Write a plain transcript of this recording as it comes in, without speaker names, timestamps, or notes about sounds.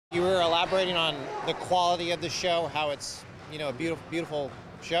elaborating on the quality of the show, how it's, you know, a beautiful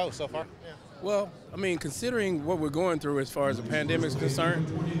show so far? Yeah. Well, I mean, considering what we're going through as far as the pandemic is concerned,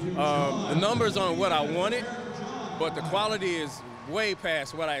 the numbers aren't what I wanted, but the quality is way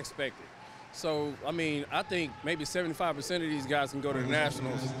past what I expected. So, I mean, I think maybe 75% of these guys can go to the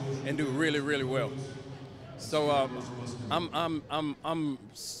Nationals and do really, really well. So, I'm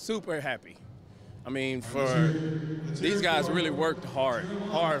super happy. I mean, for these guys really worked hard,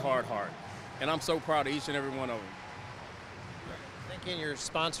 and I'm so proud of each and every one of them. Thanking your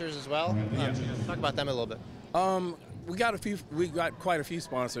sponsors as well. Talk about them a little bit. We got quite a few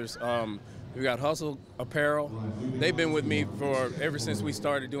sponsors. We got Hustle Apparel. They've been with me ever since we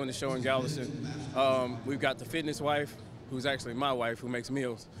started doing the show in Galveston. We've got the Fitness Wife, who's actually my wife, who makes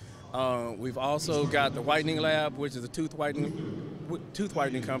meals. We've also got the Whitening Lab, which is a tooth whitening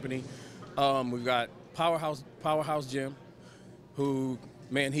company. We've got Powerhouse Gym, who,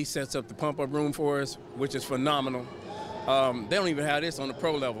 man, he sets up the pump-up room for us, which is phenomenal. They don't even have this on the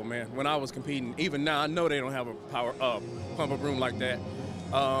pro level, man. When I was competing, even now, I know they don't have a pump-up room like that.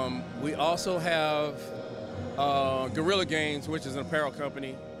 We also have Gorilla Games, which is an apparel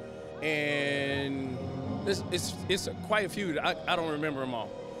company, and it's quite a few. I don't remember them all,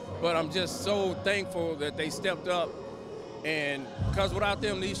 but I'm just so thankful that they stepped up, and because without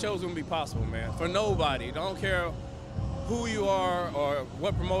them, these shows wouldn't be possible, man. For nobody, I don't care who you are or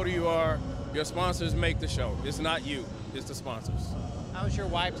what promoter you are, your sponsors make the show. It's not you, it's the sponsors. How's your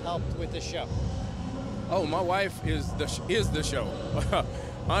wife helped with the show? Oh, my wife is the show.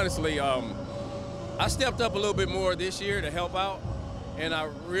 Honestly, I stepped up a little bit more this year to help out, and I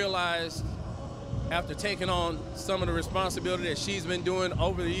realized after taking on some of the responsibility that she's been doing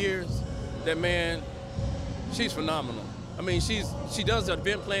over the years, that, man, she's phenomenal. I mean, she does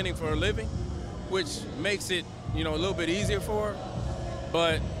event planning for a living, which makes it, you know, a little bit easier for her.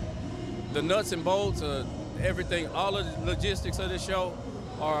 But the nuts and bolts of everything, all of the logistics of the show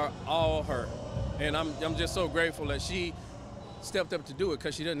are all her. And I'm just so grateful that she stepped up to do it,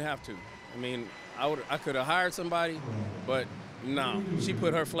 because she didn't have to. I mean, I could have hired somebody, but no, she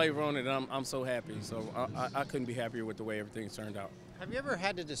put her flavor on it, and I'm so happy. So I couldn't be happier with the way everything's turned out. Have you ever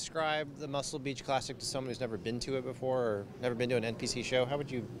had to describe the Muscle Beach Classic to someone who's never been to it before or never been to an NPC show? How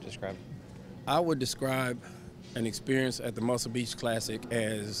would you describe it? I would describe an experience at the Muscle Beach Classic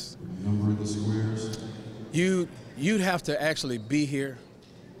as you'd have to actually be here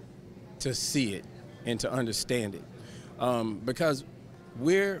to see it and to understand it, because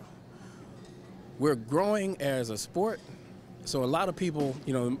we're growing as a sport. So a lot of people,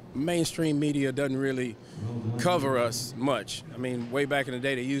 you know, mainstream media doesn't really cover us much. I mean, way back in the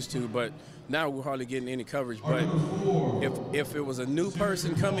day they used to, but now we're hardly getting any coverage. But if it was a new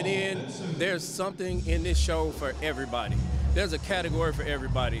person coming in, there's something in this show for everybody. There's a category for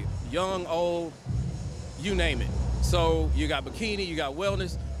everybody, young, old, you name it. So you got bikini, you got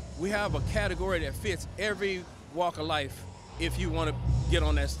wellness. We have a category that fits every walk of life if you want to get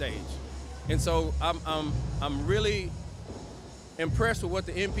on that stage. And so I'm really impressed with what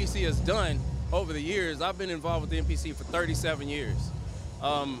the NPC has done over the years. I've been involved with the NPC for 37 years.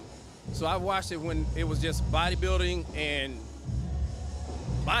 So I watched it when it was just bodybuilding and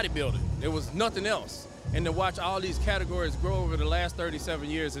bodybuilding. There was nothing else. And to watch all these categories grow over the last 37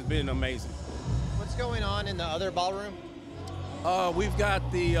 years has been amazing. What's going on in the other ballroom? We've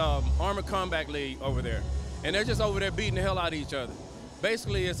got the Armored Combat League over there, and they're just over there beating the hell out of each other.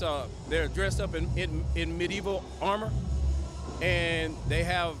 Basically, it's they're dressed up in medieval armor, and they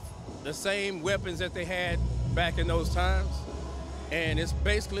have the same weapons that they had back in those times, and it's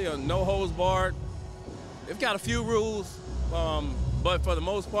basically a no holds barred. They've got a few rules, but for the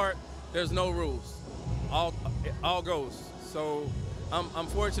most part, there's no rules. All goes. So I'm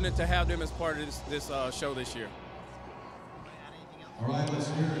fortunate to have them as part of this show this year. All right, let's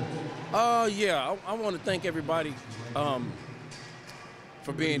hear it. Yeah, I want to thank everybody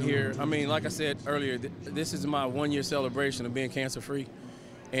for being here. I mean, like I said earlier, this is my 1-year celebration of being cancer-free.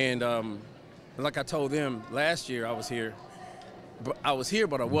 And like I told them last year, I was here, but I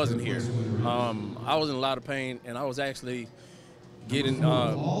wasn't here. I was in a lot of pain, and I was actually getting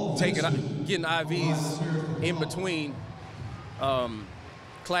IVs in between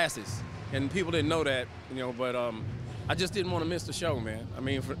classes, and people didn't know that, you know. But I just didn't want to miss the show, man. I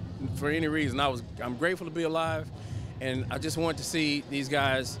mean, for any reason, I'm grateful to be alive, and I just want to see these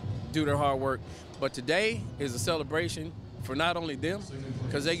guys do their hard work. But today is a celebration for not only them,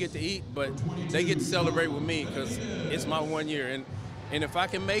 because they get to eat, but they get to celebrate with me because it's my 1 year. And if I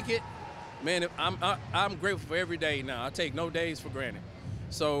can make it, man, I'm grateful for every day now. I take no days for granted.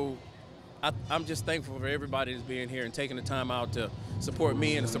 So I'm just thankful for everybody that's being here and taking the time out to support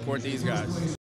me and to support these guys.